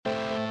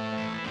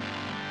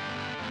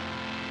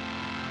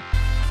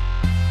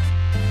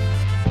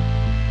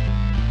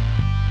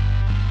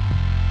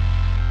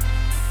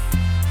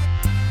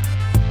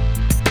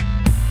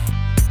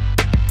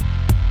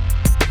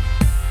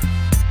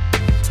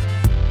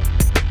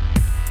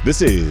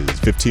This is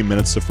 15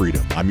 Minutes to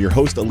Freedom. I'm your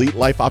host, Elite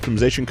Life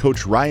Optimization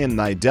Coach Ryan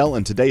Niddel,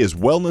 and today is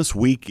Wellness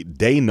Week,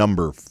 day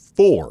number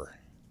 4.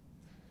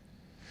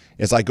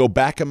 As I go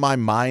back in my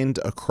mind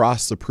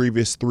across the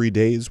previous 3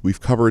 days,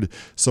 we've covered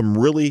some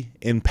really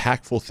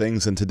impactful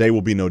things, and today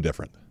will be no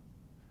different.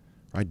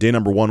 Right, day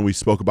number 1, we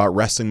spoke about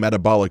resting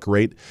metabolic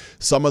rate,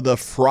 some of the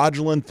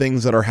fraudulent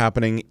things that are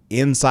happening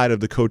inside of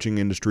the coaching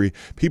industry,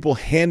 people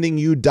handing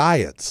you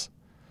diets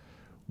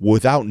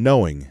without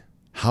knowing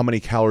how many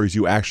calories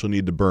you actually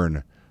need to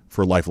burn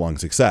for lifelong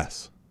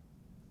success.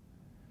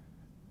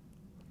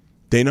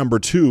 Day number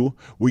 2,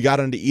 we got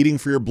into eating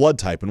for your blood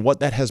type and what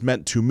that has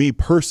meant to me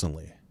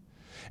personally.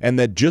 And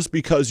that just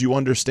because you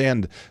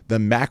understand the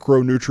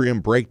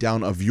macronutrient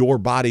breakdown of your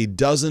body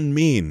doesn't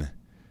mean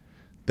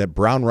that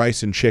brown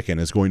rice and chicken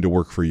is going to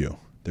work for you.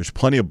 There's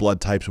plenty of blood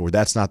types where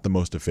that's not the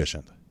most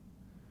efficient.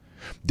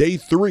 Day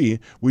 3,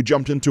 we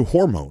jumped into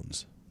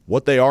hormones,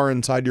 what they are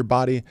inside your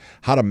body,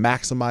 how to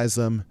maximize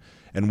them,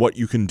 and what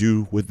you can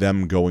do with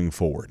them going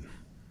forward.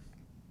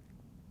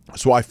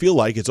 So I feel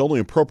like it's only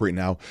appropriate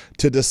now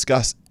to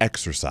discuss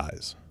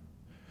exercise.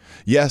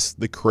 Yes,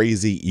 the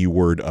crazy E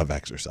word of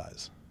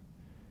exercise.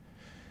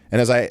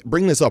 And as I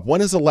bring this up,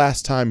 when is the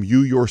last time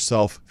you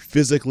yourself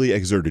physically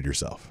exerted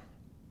yourself?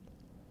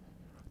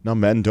 Now,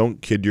 men,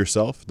 don't kid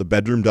yourself. The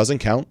bedroom doesn't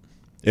count.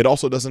 It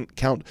also doesn't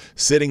count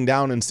sitting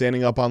down and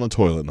standing up on the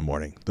toilet in the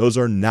morning. Those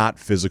are not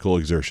physical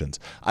exertions.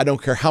 I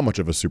don't care how much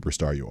of a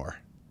superstar you are.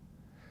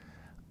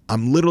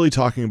 I'm literally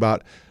talking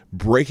about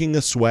breaking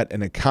a sweat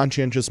in a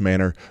conscientious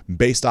manner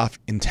based off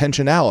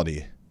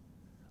intentionality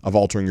of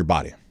altering your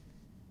body.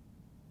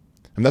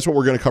 And that's what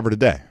we're going to cover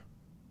today.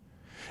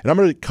 And I'm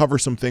going to cover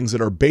some things that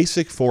are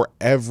basic for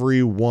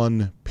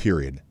everyone,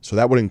 period. So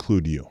that would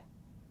include you.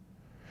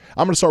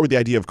 I'm going to start with the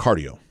idea of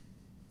cardio,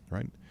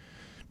 right?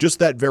 Just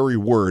that very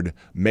word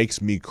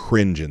makes me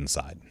cringe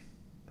inside.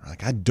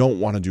 Like, I don't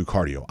want to do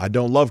cardio. I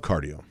don't love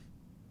cardio.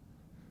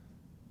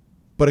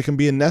 But it can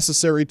be a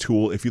necessary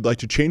tool if you'd like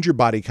to change your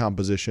body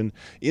composition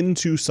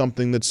into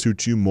something that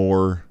suits you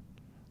more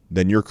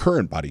than your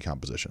current body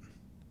composition.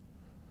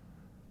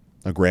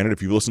 Now, granted,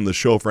 if you've listened to the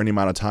show for any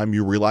amount of time,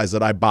 you realize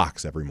that I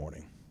box every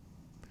morning.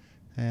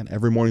 And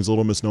every morning's a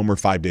little misnomer,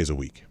 5 days a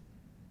week.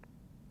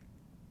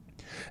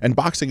 And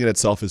boxing in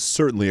itself is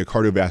certainly a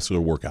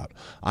cardiovascular workout.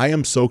 I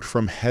am soaked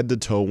from head to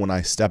toe when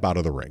I step out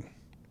of the ring.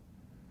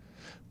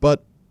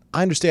 But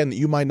I understand that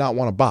you might not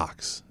want to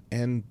box,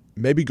 and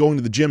maybe going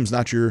to the gym's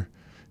not your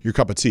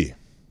cup of tea.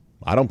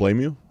 I don't blame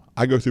you.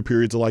 I go through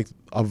periods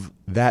of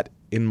that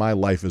in my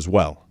life as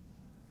well.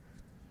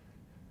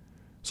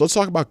 So let's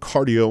talk about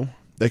cardio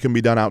that can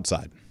be done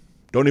outside.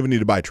 Don't even need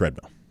to buy a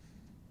treadmill.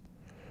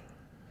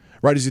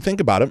 Right, as you think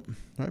about it,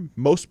 right,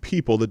 most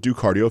people that do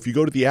cardio, if you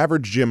go to the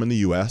average gym in the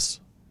U.S.,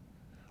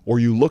 or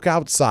you look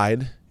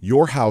outside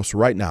your house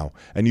right now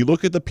and you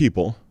look at the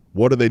people,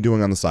 what are they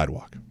doing on the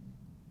sidewalk?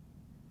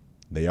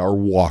 They are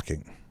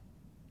walking.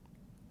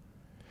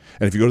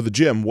 And if you go to the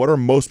gym, what are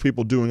most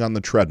people doing on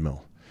the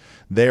treadmill?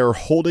 They are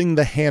holding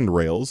the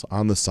handrails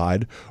on the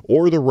side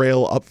or the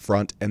rail up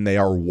front, and they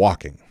are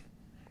walking.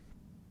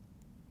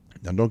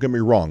 Now, don't get me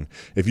wrong.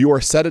 If you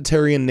are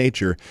sedentary in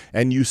nature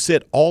and you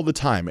sit all the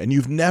time and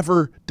you've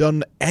never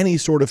done any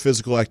sort of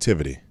physical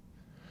activity,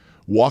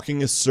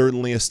 walking is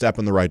certainly a step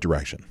in the right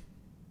direction.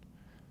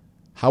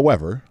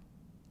 However,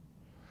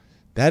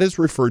 that is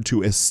referred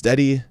to as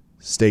steady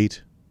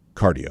state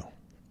cardio.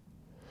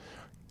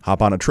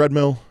 Hop on a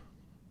treadmill,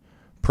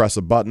 press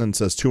a button and it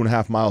says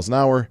 2.5 miles an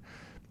hour,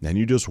 and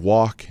you just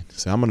walk and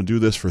say, I'm going to do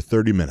this for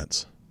 30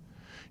 minutes.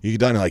 You get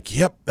done, you're like,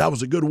 yep, that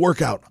was a good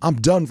workout. I'm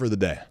done for the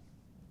day.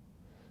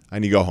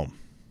 And you go home.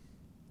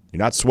 You're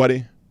not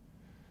sweaty.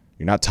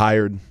 You're not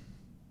tired.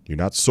 You're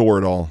not sore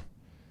at all.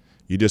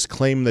 You just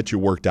claim that you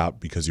worked out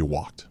because you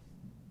walked.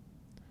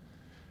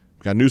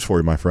 I've got news for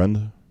you, my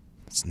friend.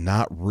 It's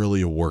not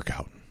really a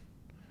workout.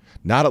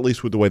 Not at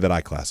least with the way that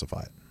I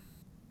classify it.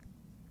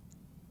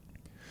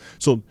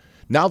 So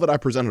now that I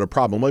presented a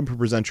problem, let me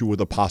present you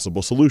with a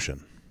possible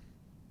solution.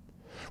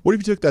 What if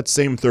you took that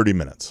same 30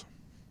 minutes?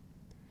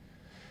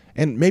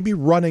 And maybe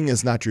running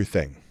is not your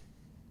thing.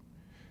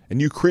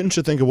 And you cringe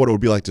to think of what it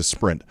would be like to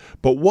sprint.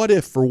 But what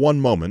if, for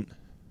one moment,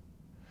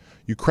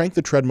 you crank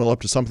the treadmill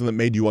up to something that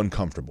made you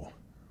uncomfortable?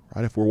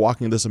 Right? If we're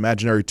walking this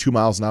imaginary 2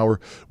 miles an hour,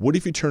 what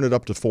if you turn it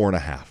up to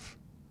 4.5?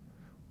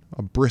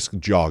 A brisk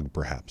jog,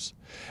 perhaps.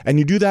 And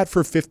you do that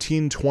for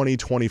 15, 20,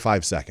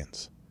 25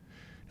 seconds.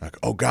 You're like,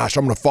 oh gosh,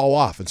 I'm going to fall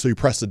off. And so you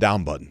press the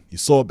down button. You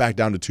slow it back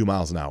down to 2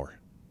 miles an hour.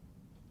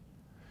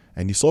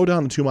 And you slow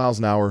down to 2 miles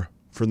an hour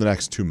for the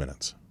next 2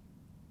 minutes.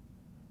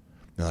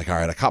 You're like, all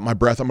right, I caught my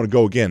breath. I'm going to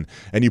go again.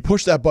 And you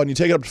push that button. You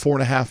take it up to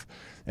 4.5,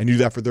 and you do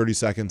that for 30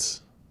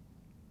 seconds.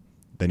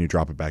 Then you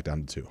drop it back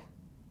down to 2.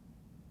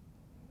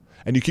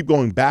 And you keep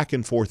going back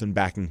and forth and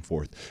back and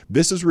forth.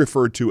 This is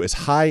referred to as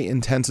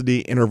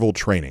high-intensity interval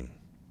training.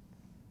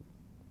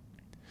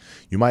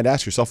 You might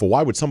ask yourself, well,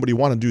 why would somebody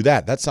want to do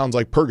that? That sounds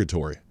like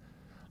purgatory.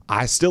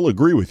 I still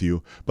agree with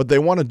you, but they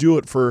want to do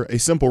it for a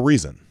simple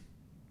reason.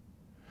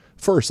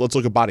 First, let's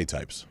look at body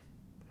types.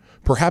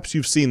 Perhaps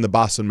you've seen the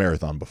Boston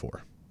Marathon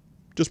before.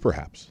 Just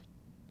perhaps.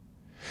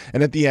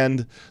 And at the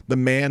end, the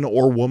man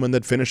or woman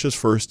that finishes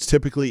first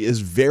typically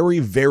is very,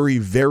 very,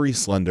 very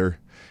slender,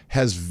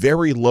 has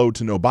very low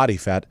to no body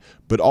fat,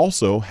 but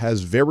also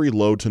has very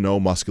low to no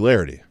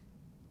muscularity.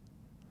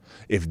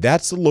 If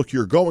that's the look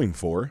you're going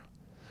for,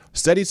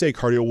 steady state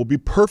cardio will be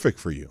perfect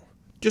for you.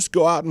 Just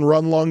go out and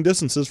run long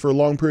distances for a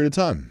long period of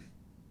time.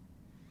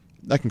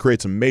 That can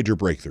create some major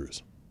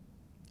breakthroughs.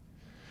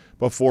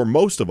 But for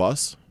most of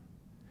us,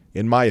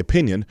 in my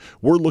opinion,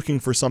 we're looking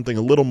for something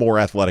a little more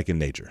athletic in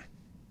nature.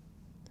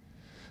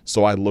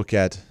 So I look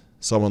at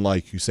someone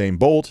like Usain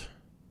Bolt,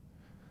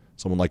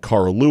 someone like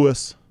Carl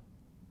Lewis,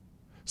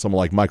 someone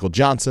like Michael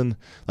Johnson,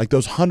 like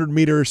those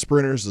 100-meter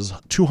sprinters, those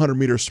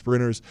 200-meter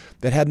sprinters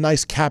that had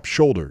nice capped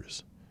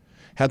shoulders,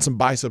 had some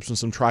biceps and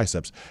some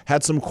triceps,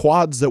 had some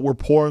quads that were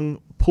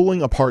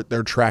pulling apart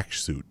their track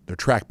suit, their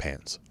track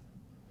pants.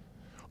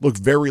 Looked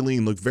very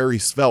lean, looked very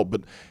svelte,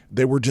 but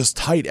they were just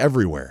tight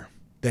everywhere.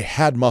 They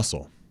had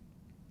muscle.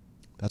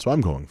 That's what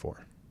I'm going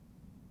for.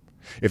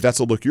 If that's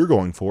the look you're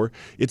going for,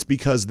 it's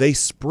because they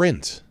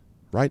sprint,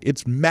 right?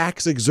 It's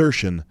max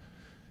exertion.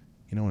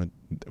 You know,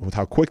 with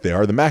how quick they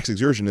are, the max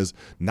exertion is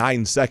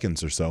 9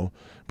 seconds or so.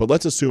 But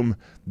let's assume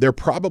they're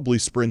probably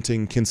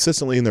sprinting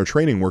consistently in their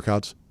training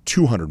workouts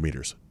 200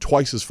 meters,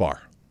 twice as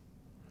far.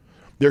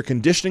 They're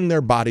conditioning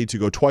their body to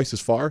go twice as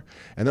far,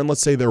 and then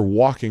let's say they're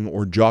walking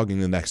or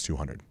jogging the next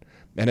 200.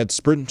 And it's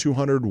sprint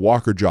 200,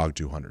 walk or jog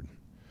 200.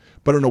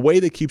 But in a way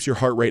that keeps your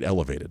heart rate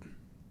elevated.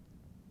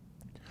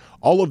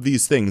 All of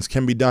these things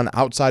can be done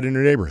outside in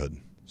your neighborhood.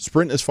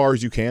 Sprint as far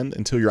as you can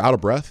until you're out of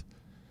breath,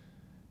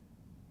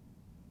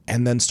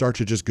 and then start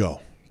to just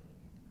go.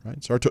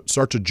 Right?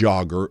 Start to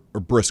jog or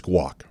brisk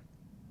walk.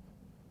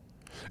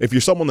 If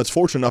you're someone that's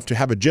fortunate enough to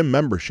have a gym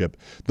membership,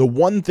 the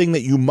one thing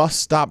that you must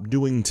stop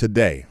doing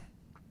today,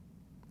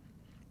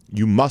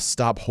 you must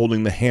stop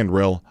holding the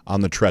handrail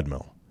on the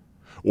treadmill.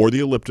 Or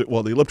the elliptical.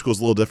 Well, the elliptical is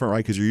a little different, right?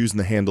 Because you're using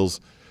the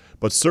handles,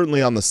 but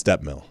certainly on the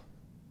step mill.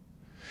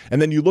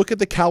 And then you look at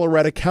the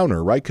caloric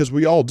counter, right? Because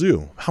we all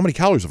do. How many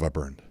calories have I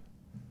burned?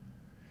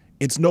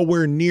 It's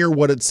nowhere near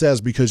what it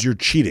says because you're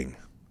cheating.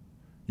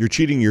 You're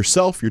cheating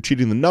yourself, you're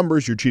cheating the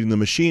numbers, you're cheating the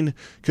machine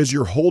because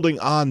you're holding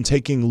on,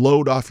 taking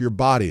load off your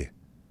body.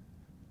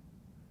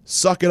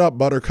 Suck it up,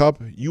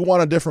 Buttercup. You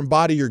want a different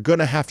body, you're going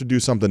to have to do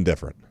something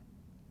different.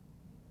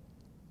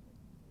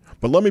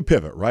 But let me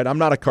pivot, right? I'm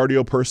not a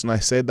cardio person. I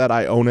say that,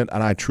 I own it,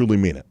 and I truly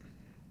mean it.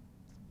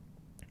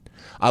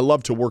 I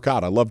love to work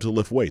out. I love to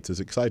lift weights.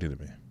 It's exciting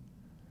to me.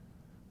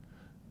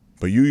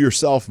 But you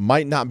yourself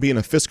might not be in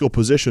a fiscal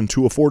position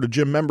to afford a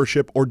gym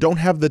membership or don't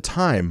have the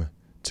time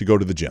to go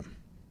to the gym.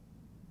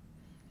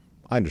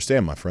 I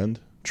understand, my friend,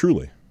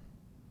 truly.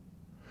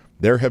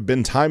 There have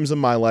been times in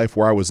my life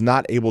where I was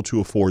not able to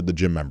afford the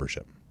gym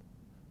membership.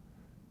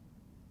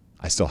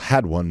 I still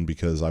had one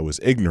because I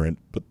was ignorant,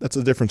 but that's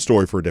a different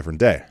story for a different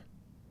day.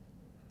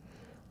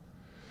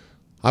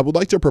 I would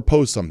like to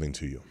propose something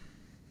to you.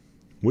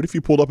 What if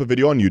you pulled up a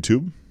video on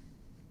YouTube?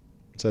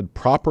 It said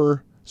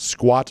proper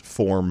squat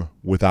form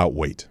without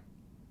weight.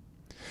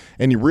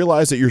 And you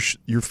realize that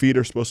your feet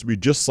are supposed to be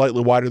just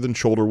slightly wider than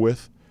shoulder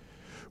width,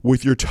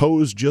 with your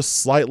toes just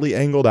slightly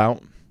angled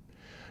out.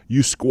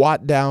 You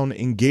squat down,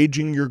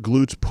 engaging your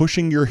glutes,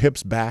 pushing your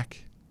hips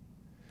back,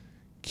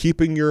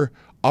 keeping your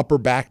upper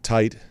back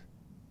tight,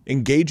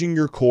 engaging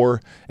your core,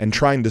 and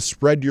trying to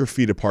spread your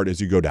feet apart as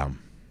you go down.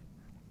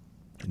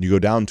 And you go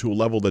down to a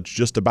level that's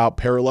just about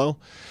parallel,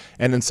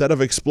 and instead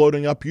of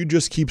exploding up, you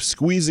just keep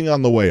squeezing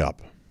on the way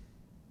up.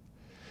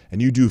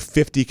 And you do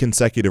 50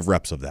 consecutive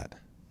reps of that.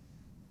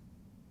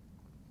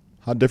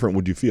 How different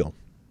would you feel?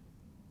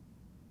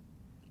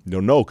 You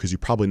don't know because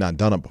you've probably not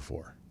done it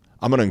before.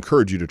 I'm going to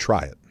encourage you to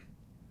try it.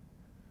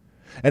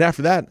 And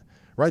after that,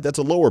 right, that's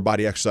a lower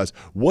body exercise.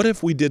 What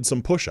if we did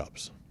some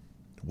push-ups?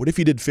 What if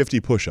you did 50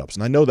 push-ups?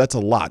 And I know that's a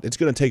lot. It's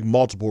going to take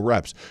multiple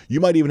reps. You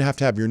might even have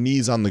to have your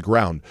knees on the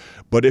ground.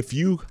 But if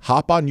you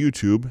hop on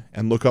YouTube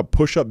and look up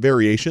push-up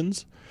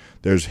variations,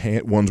 there's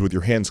ones with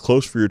your hands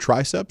close for your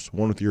triceps,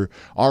 one with your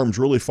arms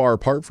really far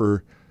apart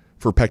for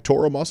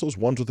pectoral muscles,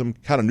 ones with them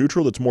kind of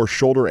neutral that's more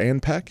shoulder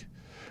and pec.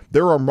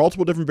 There are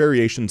multiple different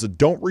variations that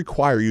don't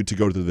require you to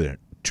go to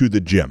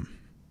the gym.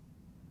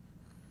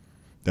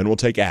 Then we'll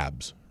take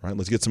abs, right?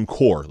 Let's get some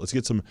core. Let's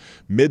get some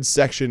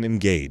midsection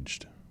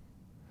engaged.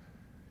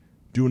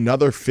 Do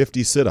another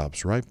 50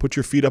 sit-ups, right? Put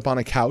your feet up on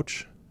a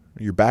couch,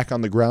 your back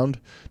on the ground.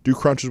 Do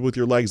crunches with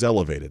your legs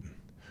elevated.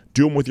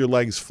 Do them with your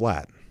legs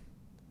flat,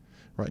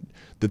 right?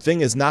 The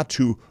thing is not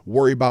to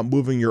worry about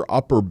moving your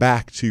upper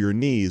back to your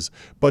knees,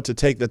 but to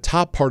take the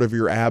top part of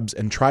your abs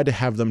and try to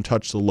have them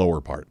touch the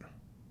lower part.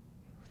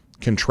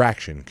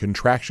 Contraction,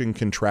 contraction,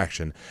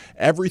 contraction.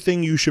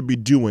 Everything you should be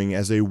doing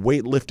as a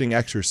weightlifting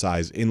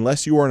exercise,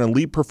 unless you are an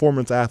elite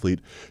performance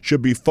athlete,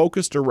 should be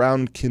focused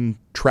around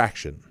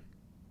contraction.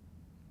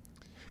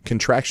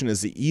 Contraction is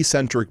the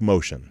eccentric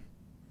motion.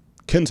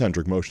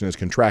 Concentric motion is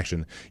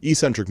contraction.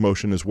 Eccentric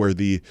motion is where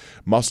the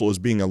muscle is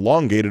being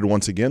elongated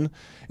once again,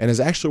 and is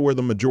actually where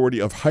the majority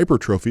of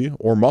hypertrophy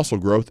or muscle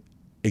growth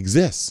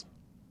exists.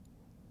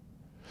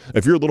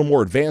 If you're a little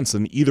more advanced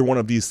than either one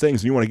of these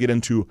things and you want to get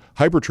into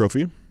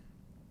hypertrophy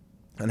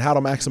and how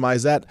to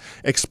maximize that,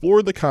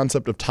 explore the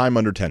concept of time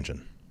under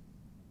tension.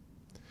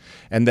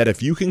 And that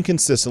if you can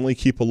consistently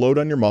keep a load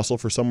on your muscle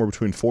for somewhere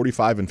between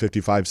 45 and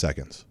 55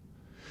 seconds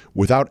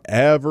without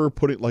ever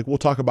putting, like we'll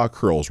talk about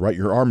curls, right?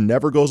 Your arm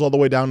never goes all the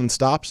way down and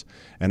stops,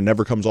 and it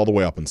never comes all the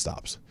way up and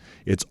stops.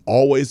 It's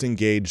always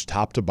engaged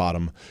top to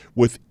bottom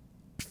with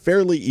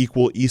fairly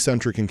equal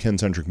eccentric and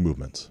concentric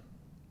movements.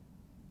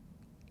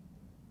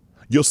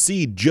 You'll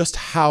see just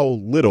how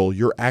little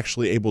you're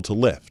actually able to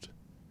lift.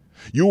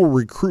 You will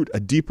recruit a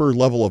deeper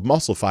level of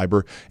muscle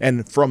fiber,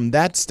 and from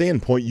that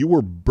standpoint, you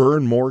will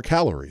burn more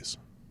calories,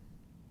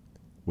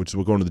 which is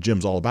what going to the gym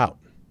is all about.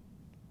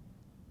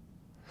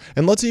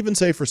 And let's even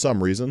say for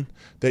some reason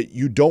that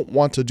you don't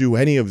want to do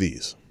any of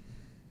these.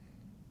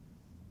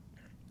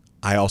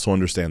 I also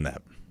understand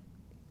that.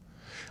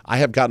 I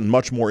have gotten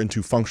much more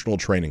into functional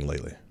training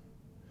lately.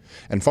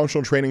 And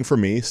functional training for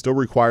me still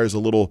requires a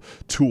little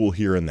tool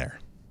here and there.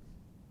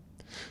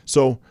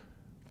 So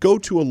go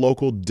to a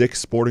local Dick's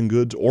Sporting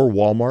Goods or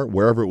Walmart,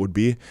 wherever it would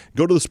be.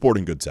 Go to the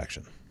sporting goods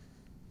section.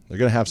 They're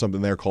going to have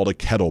something there called a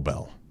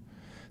kettlebell.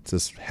 It's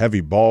this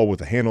heavy ball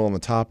with a handle on the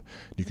top.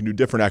 You can do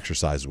different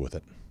exercises with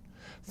it.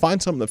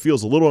 Find something that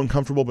feels a little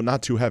uncomfortable but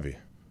not too heavy.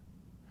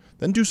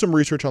 Then do some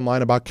research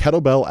online about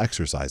kettlebell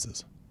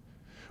exercises.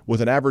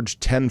 With an average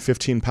 10,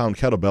 15-pound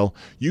kettlebell,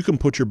 you can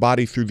put your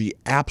body through the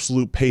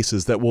absolute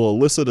paces that will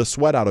elicit a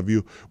sweat out of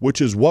you, which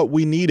is what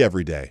we need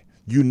every day.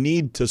 You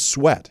need to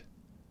sweat.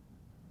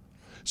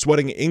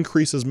 Sweating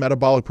increases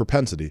metabolic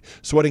propensity.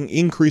 Sweating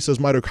increases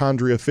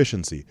mitochondria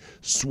efficiency.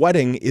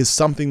 Sweating is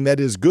something that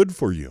is good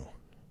for you.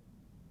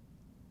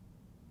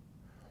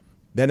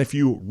 Then if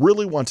you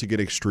really want to get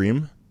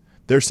extreme,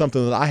 there's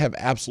something that I have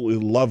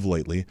absolutely loved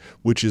lately,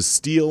 which is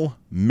steel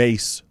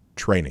mace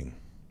training.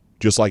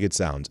 Just like it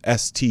sounds,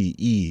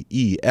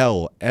 STEELMACE.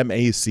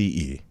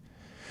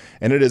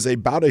 And it is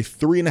about a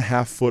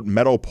 3.5-foot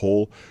metal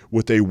pole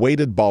with a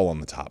weighted ball on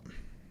the top.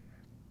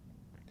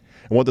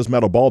 And what this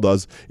metal ball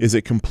does is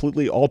it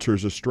completely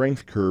alters the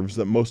strength curves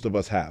that most of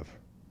us have.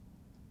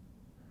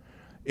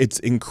 It's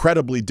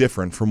incredibly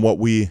different from what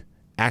we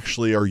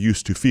actually are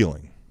used to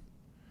feeling.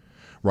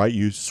 Right?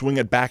 You swing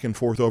it back and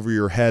forth over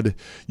your head.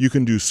 You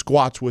can do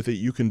squats with it.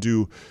 You can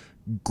do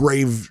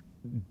grave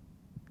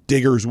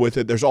diggers with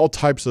it. There's all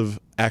types of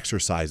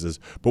exercises.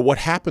 But what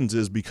happens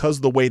is because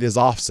the weight is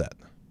offset,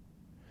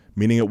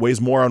 meaning it weighs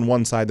more on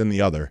one side than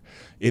the other,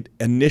 it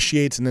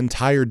initiates an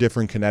entire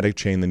different kinetic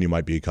chain than you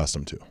might be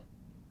accustomed to.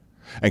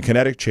 And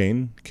kinetic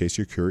chain, in case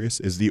you're curious,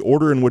 is the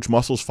order in which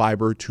muscles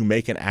fiber to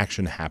make an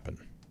action happen.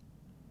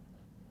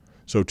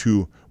 So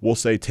we'll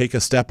say, take a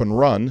step and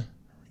run.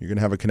 You're going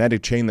to have a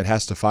kinetic chain that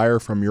has to fire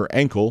from your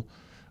ankle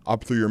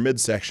up through your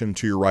midsection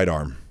to your right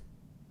arm,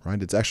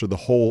 right? It's actually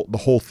the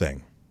whole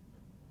thing.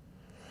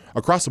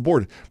 Across the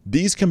board,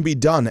 these can be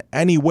done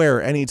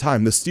anywhere,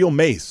 anytime. The steel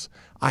mace,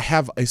 I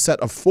have a set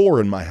of 4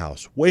 in my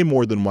house, way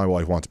more than my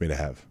wife wants me to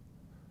have.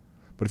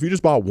 But if you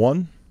just bought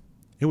one,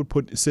 it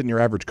would sit in your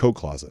average coat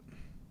closet.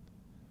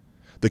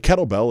 The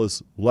kettlebell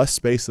is less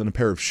space than a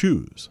pair of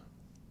shoes.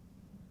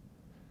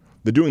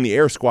 Doing the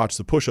air squats,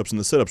 the push-ups, and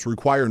the sit-ups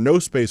require no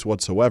space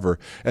whatsoever.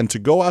 And to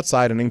go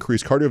outside and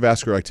increase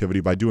cardiovascular activity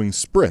by doing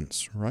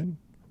sprints, right?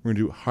 We're going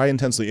to do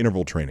high-intensity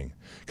interval training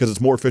because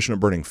it's more efficient at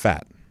burning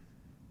fat.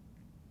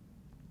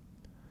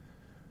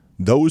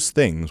 Those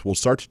things will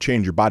start to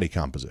change your body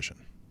composition.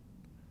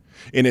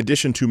 In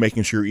addition to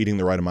making sure you're eating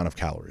the right amount of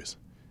calories.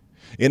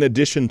 In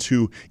addition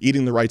to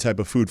eating the right type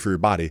of food for your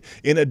body.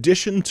 In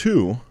addition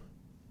to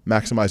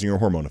maximizing your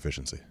hormone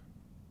efficiency.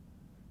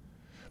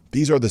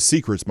 These are the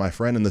secrets, my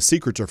friend, and the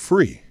secrets are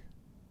free.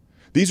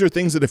 These are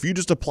things that if you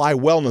just apply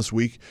Wellness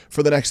Week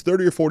for the next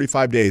 30 or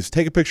 45 days,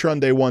 take a picture on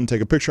day 1, take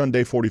a picture on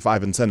day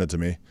 45, and send it to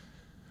me,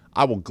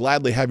 I will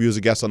gladly have you as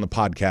a guest on the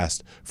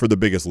podcast for The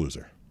Biggest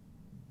Loser.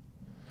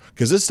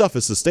 Because this stuff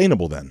is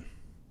sustainable then.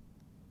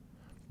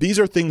 These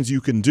are things you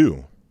can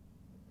do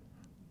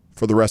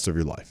for the rest of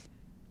your life.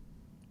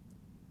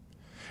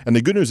 And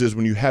the good news is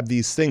when you have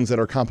these things that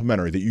are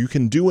complementary, that you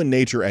can do in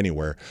nature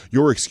anywhere,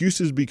 your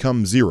excuses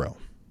become zero.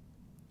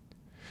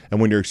 And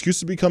when your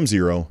excuses become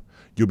zero,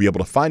 you'll be able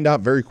to find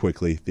out very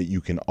quickly that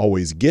you can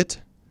always get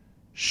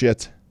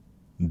shit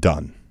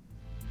done.